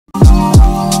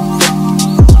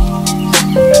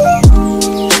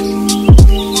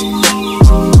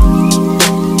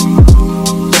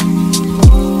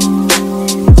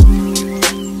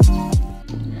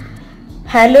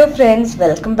Hello friends,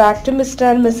 welcome back to Mr.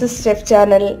 and Mrs. Chef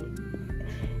channel.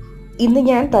 ഇന്ന്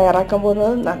ഞാൻ തയ്യാറാക്കാൻ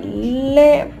പോകുന്നത്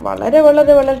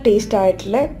വളരെ ടേസ്റ്റ്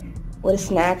ആയിട്ടുള്ള ഒരു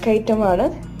സ്നാക്ക് ഐറ്റം ആണ്.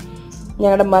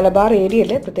 ഞങ്ങളുടെ മലബാർ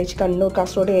ഏരിയയിൽ, പ്രത്യേകിച്ച് കണ്ണൂർ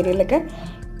കാസർഗോഡ് ഏരിയയിലൊക്കെ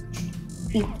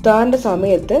ഇഫ്താറിന്റെ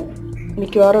സമയത്ത്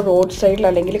മിക്കവാറും റോഡ് സൈഡിൽ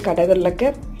അല്ലെങ്കിൽ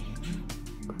കടകളിലൊക്കെ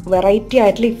വെറൈറ്റി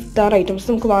ആയിട്ടുള്ള ഇഫ്താർ ഐറ്റംസ്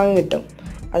നമുക്ക് വാങ്ങാൻ കിട്ടും.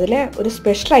 അതിലെ ഒരു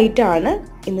സ്പെഷ്യൽ ഐറ്റം ആണ്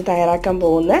ഇന്ന് തയ്യാറാക്കാൻ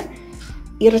പോകുന്ന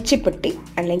ഇറച്ചിപ്പെട്ടി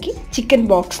അല്ലെങ്കിൽ ചിക്കൻ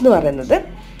ബോക്സ് എന്ന് പറയുന്നത്.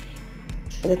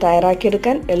 ഇത്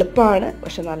തയ്യാറാക്കിയെടുക്കാൻ എളുപ്പമാണ്,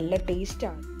 പക്ഷെ നല്ല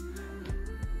ടേസ്റ്റാണ്.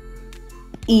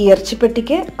 ഈ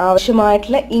ഇറച്ചിപ്പെട്ടിക്ക്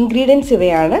ആവശ്യമായിട്ടുള്ള ഇൻഗ്രീഡിയൻസ്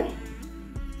ഇവയാണ്: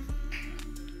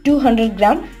 200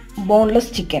 ഗ്രാം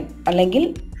ബോൺലെസ് ചിക്കൻ, അല്ലെങ്കിൽ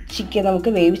ചിക്കൻ നമുക്ക്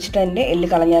വേവിച്ചിട്ട് അതിൻ്റെ എല്ല്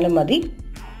കളഞ്ഞാലും മതി.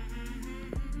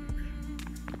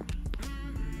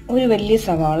 ഒരു വലിയ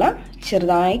സവാള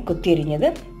ചെറുതായി കൊത്തിയരിഞ്ഞത്,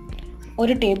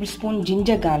 1 table spoon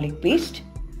ginger garlic paste,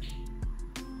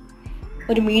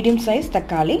 ഒരു മീഡിയം സൈസ്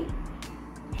തക്കാളി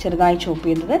ചെറുതായി ചോപ്പ്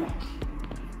ചെയ്തത്,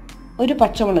 ഒരു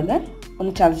പച്ചമുളക്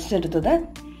ഒന്ന് ചതച്ചെടുത്തത്.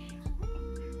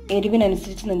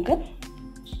 എരിവിനനുസരിച്ച് നിങ്ങൾക്ക്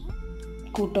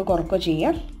കൂട്ടോ കുറക്കോ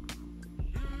ചെയ്യാം.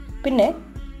 പിന്നെ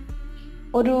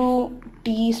ഒരു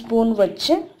ടീസ്പൂൺ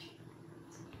വെച്ച്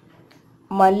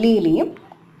മല്ലിയിലയും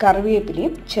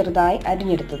കറിവേപ്പിലയും ചെറുതായി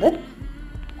അരിഞ്ഞെടുത്തത്,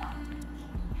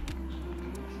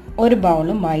 ഒരു ബൗൾ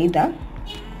മൈദ,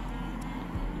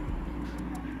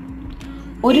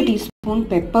 1 ടീസ്പൂൺ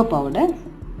പെപ്പർ പൗഡർ.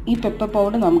 ഈ പെപ്പർ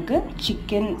പൗഡർ നമുക്ക്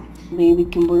ചിക്കൻ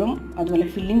വേവിക്കുമ്പോഴും അതുപോലെ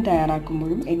ഫില്ലിംഗ്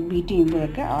തയ്യാറാക്കുമ്പോഴും എഗ് ബീറ്റ്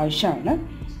ചെയ്യുമ്പോഴൊക്കെ ആവശ്യമാണ്.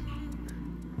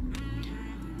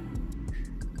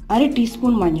 1/2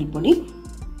 ടീസ്പൂൺ മഞ്ഞൾപ്പൊടി,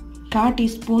 1/4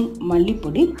 ടീസ്പൂൺ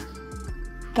മല്ലിപ്പൊടി,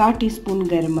 1/4 ടീസ്പൂൺ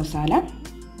ഗരം മസാല,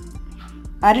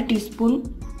 1/2 ടീസ്പൂൺ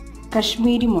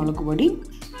കശ്മീരി മുളക് പൊടി.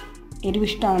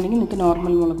 എരിവിഷ്ടമാണെങ്കിൽ നിങ്ങൾക്ക്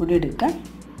നോർമൽ മുളക് പൊടി എടുക്കാം.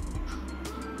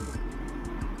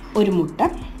 ഒരു മുട്ട,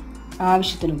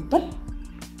 ആവശ്യത്തിന് ഉപ്പ്,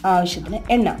 ആവശ്യത്തിന്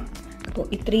എണ്ണ. അപ്പോൾ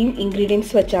ഇത്രയും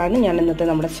ഇൻഗ്രീഡിയൻസ് വെച്ചാണ് ഞാൻ ഇന്നത്തെ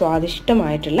നമ്മുടെ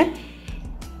സ്വാദിഷ്ടമായിട്ടുള്ള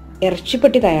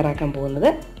ഇറച്ചിപ്പെട്ടി തയ്യാറാക്കാൻ പോകുന്നത്.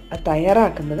 അത്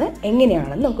തയ്യാറാക്കുന്നത്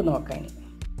എങ്ങനെയാണെന്ന് നമുക്ക് നോക്കാം.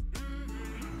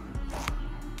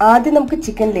 ആദ്യം നമുക്ക്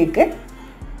ചിക്കനിലേക്ക്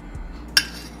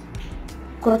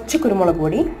കുറച്ച് കുരുമുളക്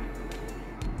പൊടി,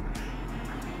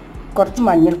 കുറച്ച്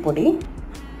മഞ്ഞൾപ്പൊടി,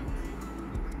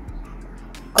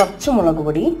 കുറച്ച് മുളക്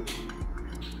പൊടി,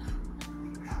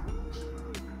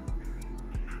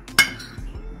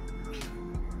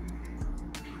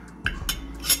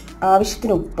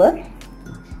 ആവശ്യത്തിന് ഉപ്പ്,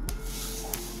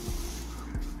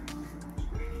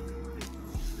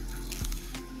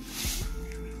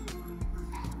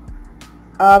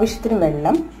 ആവശ്യത്തിന്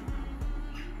വെള്ളം,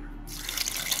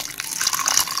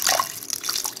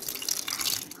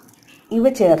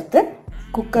 ഇവ ചേർത്ത്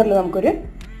കുക്കറിൽ നമുക്കൊരു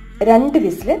 2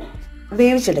 വിസിൽ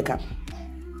വേവിച്ചെടുക്കാം.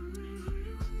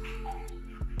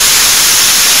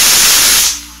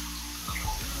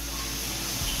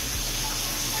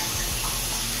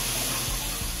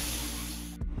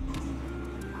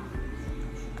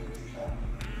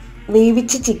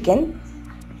 വേവിച്ച ചിക്കൻ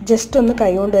ജസ്റ്റ് ഒന്ന്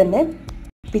കൈകൊണ്ട് തന്നെ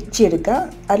പിച്ചെടുക്കുക,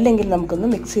 അല്ലെങ്കിൽ നമുക്കൊന്ന്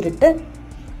മിക്സിയിലിട്ട്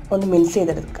ഒന്ന് മിക്സ്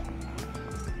ചെയ്തെടുക്കാം.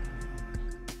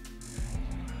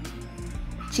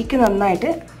 ചിക്കൻ നന്നായിട്ട്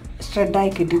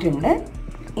സ്പ്രെഡായി കിട്ടിയിട്ടുണ്ട്.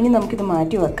 ഇനി നമുക്കിത്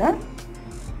മാറ്റി വെക്കാം.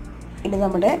 ഇനി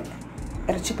നമ്മുടെ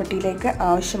ഇറച്ചിപ്പെട്ടിയിലേക്ക്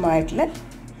ആവശ്യമായിട്ടുള്ള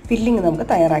ഫില്ലിങ് നമുക്ക്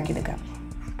തയ്യാറാക്കിയെടുക്കാം.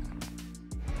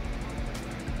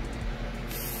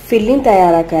 ഫില്ലിങ്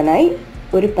തയ്യാറാക്കാനായി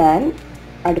ഒരു പാൻ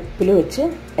അടുപ്പിൽ വെച്ച്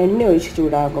എണ്ണ ഒഴിച്ച്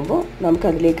ചൂടാകുമ്പോൾ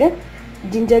നമുക്കതിലേക്ക്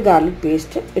ജിഞ്ചർ ഗാർലിക്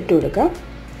പേസ്റ്റ് ഇട്ട് കൊടുക്കാം.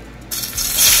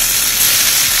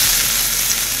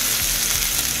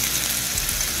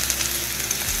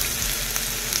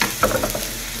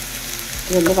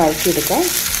 ഇതൊന്ന് വഴറ്റിയെടുക്കാം.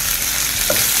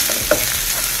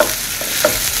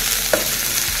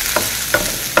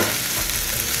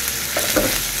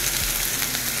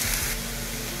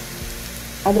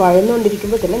 അത്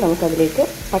വഴന്നുകൊണ്ടിരിക്കുമ്പോൾ തന്നെ നമുക്കതിലേക്ക്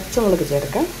പച്ചമുളക്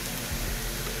ചേർക്കാം.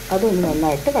 അതൊന്ന്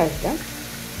നന്നായിട്ട് വഴറ്റാം.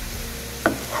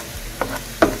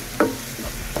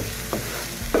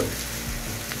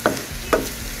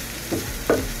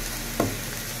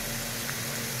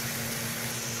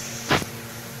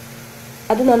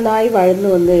 അത് നന്നായി വഴന്നു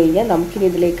വന്നു കഴിഞ്ഞാൽ നമുക്കിനി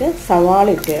ഇതിലേക്ക് സവാള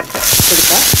ഇട്ട്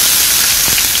കൊടുക്കാം.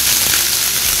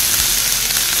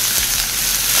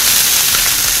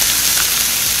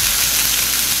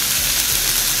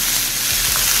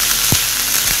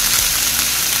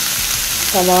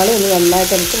 സവാള ഒന്ന്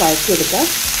നന്നായിട്ട് നമുക്ക് വഴറ്റിയെടുക്കാം.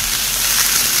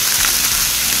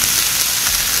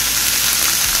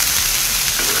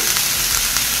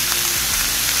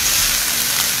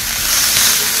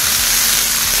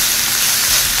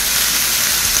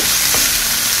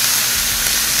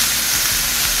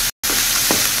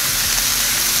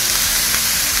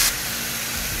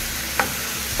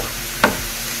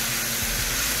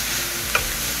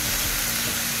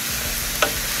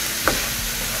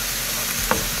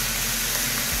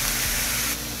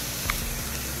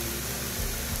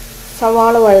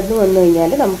 സവാള വഴന്നു വന്നു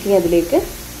കഴിഞ്ഞാൽ നമുക്കിനി അതിലേക്ക്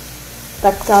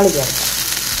തക്കാളി ചേർക്കാം.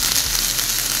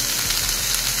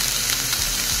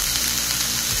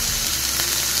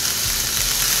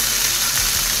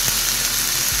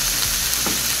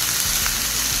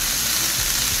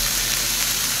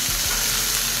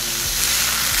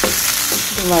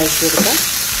 വഴറ്റിയെടുക്കാം.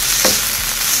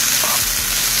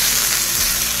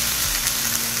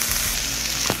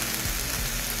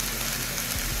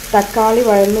 തക്കാളി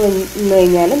വഴന്നു വന്നു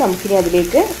കഴിഞ്ഞാൽ നമുക്കിനി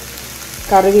അതിലേക്ക്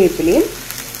കറിവേപ്പിലയും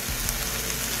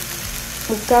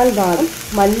 3/4 ഭാഗം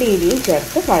മല്ലിയിലയും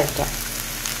ചേർത്ത് വഴറ്റാം.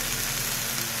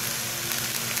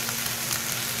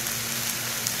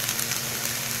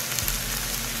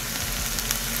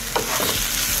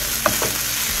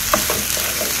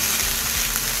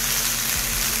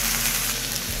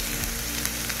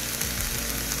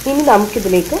 ഇനി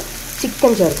നമുക്കിതിലേക്ക്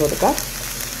ചിക്കൻ ചേർത്ത് കൊടുക്കാം.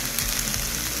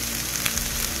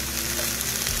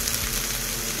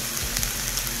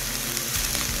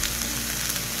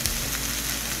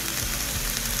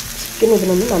 ചിക്കൻ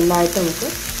ഇതിനൊന്ന് നന്നായിട്ട് നമുക്ക്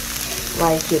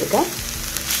വഴറ്റിയെടുക്കാം.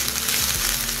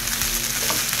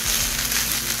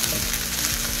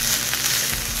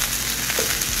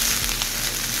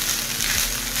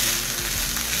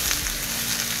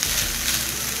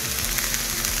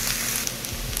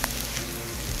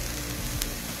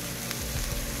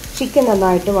 ചിക്കൻ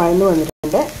നന്നായിട്ട് വഴന്നു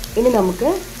വന്നിട്ടുണ്ട്. ഇനി നമുക്ക്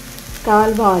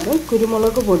 1/4 ഭാഗം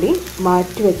കുരുമുളക് പൊടി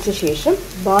മാറ്റി വെച്ച ശേഷം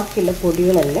ബാക്കിയുള്ള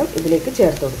പൊടികളെല്ലാം ഇതിലേക്ക്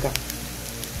ചേർത്ത് കൊടുക്കാം.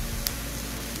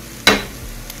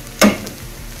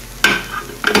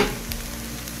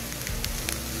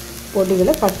 പൊടികൾ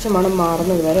പച്ചമണം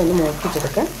മാറുന്നത് വരെ ഒന്ന്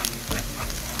മൂപ്പിച്ചെടുക്കാം.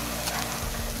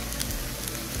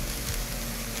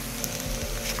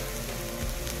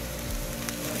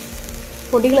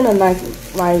 പൊടികൾ നന്നായി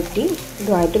വഴറ്റി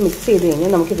ഇതുമായിട്ട് മിക്സ് ചെയ്ത്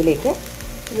കഴിഞ്ഞാൽ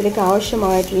നമുക്കിതിലേക്ക്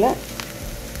ആവശ്യമായിട്ടുള്ള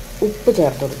ഉപ്പ്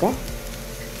ചേർത്ത് കൊടുക്കാം.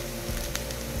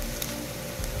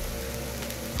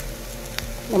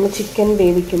 നമ്മൾ ചിക്കൻ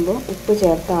വേവിക്കുമ്പോൾ ഉപ്പ്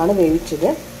ചേർത്താണ്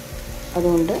വേവിച്ചത്.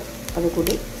 അതുകൊണ്ട്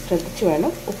അതുകൂടി ശ്രദ്ധിച്ച്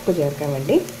വേണം ഉപ്പ് ചേർക്കാൻ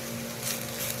വേണ്ടി.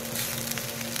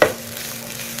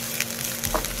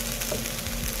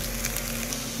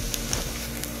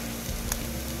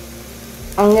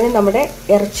 അങ്ങനെ നമ്മുടെ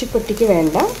ഇറച്ചിപ്പൊട്ടിക്ക്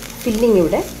വേണ്ട ഫില്ലിംഗ്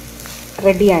ഇവിടെ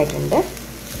റെഡി ആയിട്ടുണ്ട്.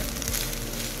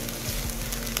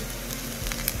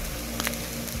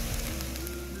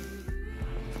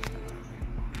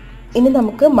 ഇനി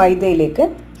നമുക്ക് മൈദയിലേക്ക്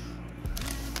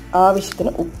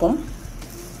ആവശ്യത്തിന് ഉപ്പും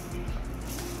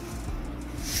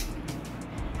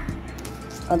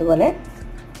അതുപോലെ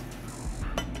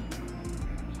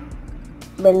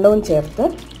വെള്ളവും ചേർത്ത്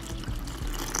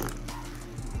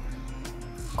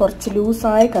കുറച്ച്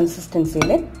ലൂസായ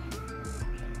കൺസിസ്റ്റൻസിയിൽ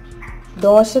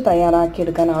ദോശ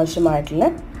തയ്യാറാക്കിയെടുക്കാൻ ആവശ്യമായിട്ടുള്ള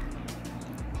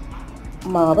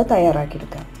മാവ്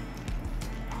തയ്യാറാക്കിയെടുക്കാം.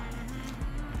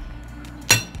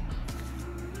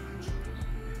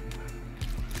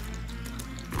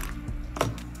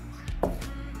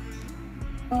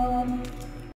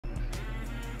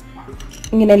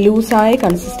 ഇങ്ങനെ ലൂസായ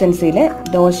കൺസിസ്റ്റൻസിയിൽ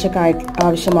ദോശക്കായി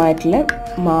ആവശ്യമായിട്ടുള്ള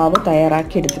മാവ്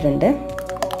തയ്യാറാക്കി എടുത്തിട്ടുണ്ട്.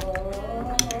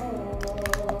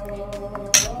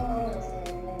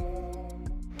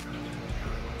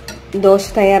 ദോശ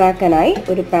തയ്യാറാക്കാനായി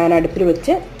ഒരു പാൻ അടുപ്പിൽ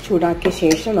വെച്ച് ചൂടാക്കിയ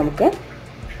ശേഷം നമുക്ക്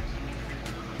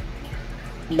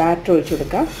ബാറ്റർ ഒഴിച്ചു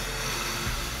കൊടുക്കാം.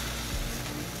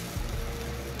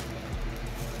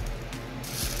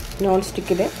 നോൺ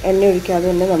സ്റ്റിക്കിൽ എണ്ണ ഒഴിക്കാതെ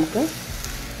തന്നെ നമുക്ക്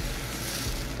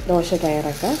ദോശ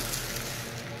തയ്യാറാക്കാം.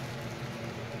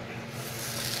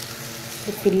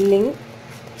 ഫില്ലിംഗ്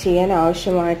ചെയ്യാൻ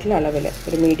ആവശ്യമായിട്ടുള്ള അളവിൽ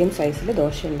ഒരു മീഡിയം സൈസിൽ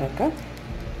ദോശ ഉണ്ടാക്കാം.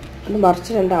 അത്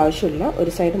മറിച്ചിടേണ്ട ആവശ്യമില്ല,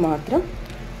 ഒരു സൈഡ് മാത്രം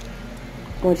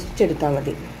മുരിച്ചെടുത്താൽ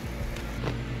മതി.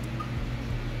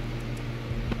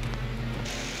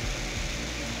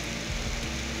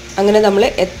 അങ്ങനെ നമ്മൾ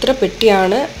എത്ര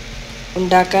പെട്ടിയാണ്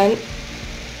ഉണ്ടാക്കാൻ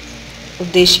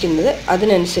ഉദ്ദേശിക്കുന്നത്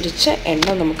അതിനനുസരിച്ച് എണ്ണ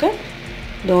നമുക്ക്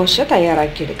ദോശ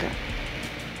തയ്യാറാക്കിയെടുക്കാം.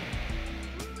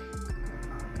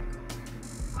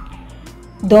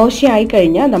 ദോശയായി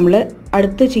കഴിഞ്ഞാൽ നമ്മൾ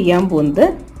അടുത്ത് ചെയ്യാൻ പോകുന്നത്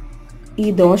ഈ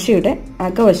ദോശയുടെ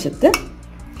അകവശത്ത്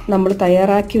നമ്മൾ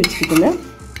തയ്യാറാക്കി വെച്ചിരിക്കുന്ന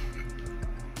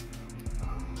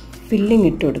ഫില്ലിംഗ്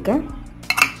ഇട്ട് കൊടുക്കുക.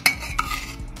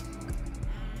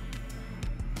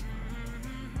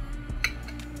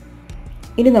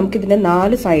 ഇനി നമുക്കിതിൻ്റെ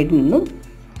 4 സൈഡിൽ നിന്നും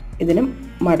ഇതിനെ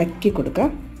മടക്കി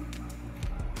കൊടുക്കാം.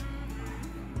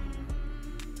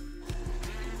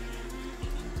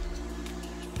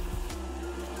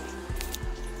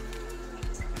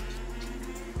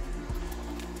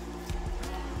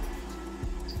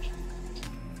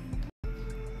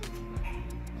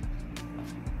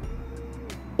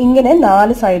 ഇങ്ങനെ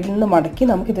 4 സൈഡിൽ നിന്ന് മടക്കി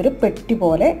നമുക്കിതൊരു പെട്ടി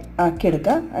പോലെ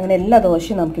ആക്കിയെടുക്കാം. അങ്ങനെ എല്ലാ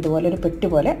ദോശയും നമുക്കിതുപോലെ ഒരു പെട്ടി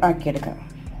പോലെ ആക്കിയെടുക്കാം.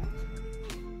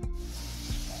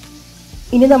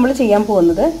 ഇനി നമ്മൾ ചെയ്യാൻ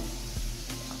പോകുന്നത്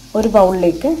ഒരു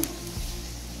ബൗളിലേക്ക്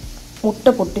മുട്ട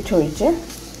പൊട്ടിച്ചൊഴിച്ച്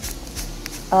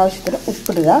ആവശ്യത്തിന്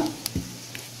ഉപ്പിടുക.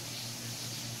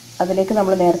 അതിലേക്ക്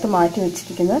നമ്മൾ നേരത്തെ മാറ്റി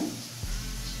വെച്ചിരിക്കുന്ന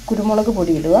കുരുമുളക്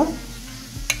പൊടി ഇടുക.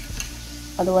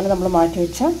 അതുപോലെ നമ്മൾ മാറ്റി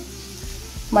വെച്ച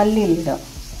മല്ലിയില ഇടുക.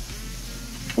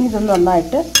 ഇനി ഇതൊന്ന്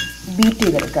നന്നായിട്ട് ബീറ്റ്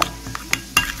ചെയ്തെടുക്കാം.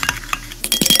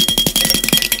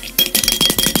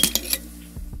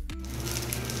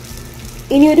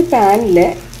 ഇനി ഒരു പാനിൽ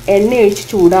എണ്ണ ഒഴിച്ച്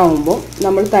ചൂടാവുമ്പോൾ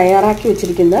നമ്മൾ തയ്യാറാക്കി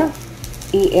വെച്ചിരിക്കുന്ന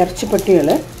ഈ ഇറച്ചിപ്പട്ടികൾ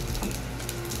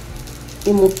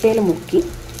ഈ മുട്ടയിൽ മുക്കി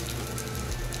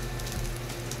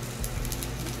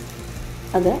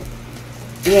അത്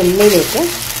ഈ എണ്ണയിലേക്ക്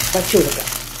വച്ചു കൊടുക്കാം.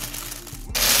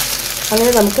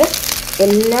 അങ്ങനെ നമുക്ക്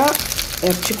എല്ലാ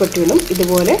ഇറച്ചിപ്പട്ടികളും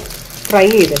ഇതുപോലെ ഫ്രൈ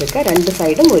ചെയ്തെടുക്കുക. 2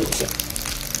 സൈഡും മൊരിച്ച്.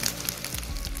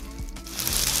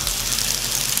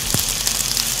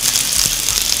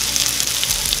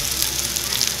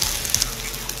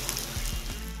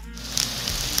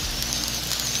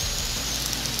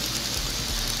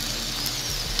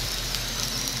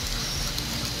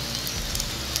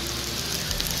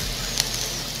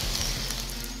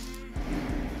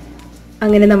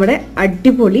 അങ്ങനെ നമ്മുടെ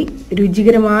അടിപൊളി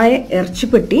രുചികരമായ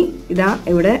ഇറച്ചിപ്പെട്ടി ഇതാ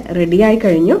ഇവിടെ റെഡിയായി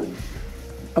കഴിഞ്ഞു.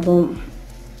 അപ്പം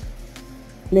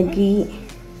നിങ്ങൾക്ക് ഈ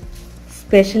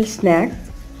സ്പെഷ്യൽ സ്നാക്സ്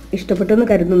ഇഷ്ടപ്പെട്ടെന്ന്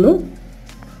കരുതുന്നു.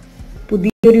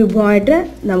 പുതിയൊരു വിഭവമായിട്ട്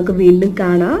നമുക്ക് വീണ്ടും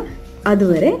കാണാം.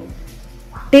 അതുവരെ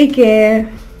ടേക്ക് കെയർ.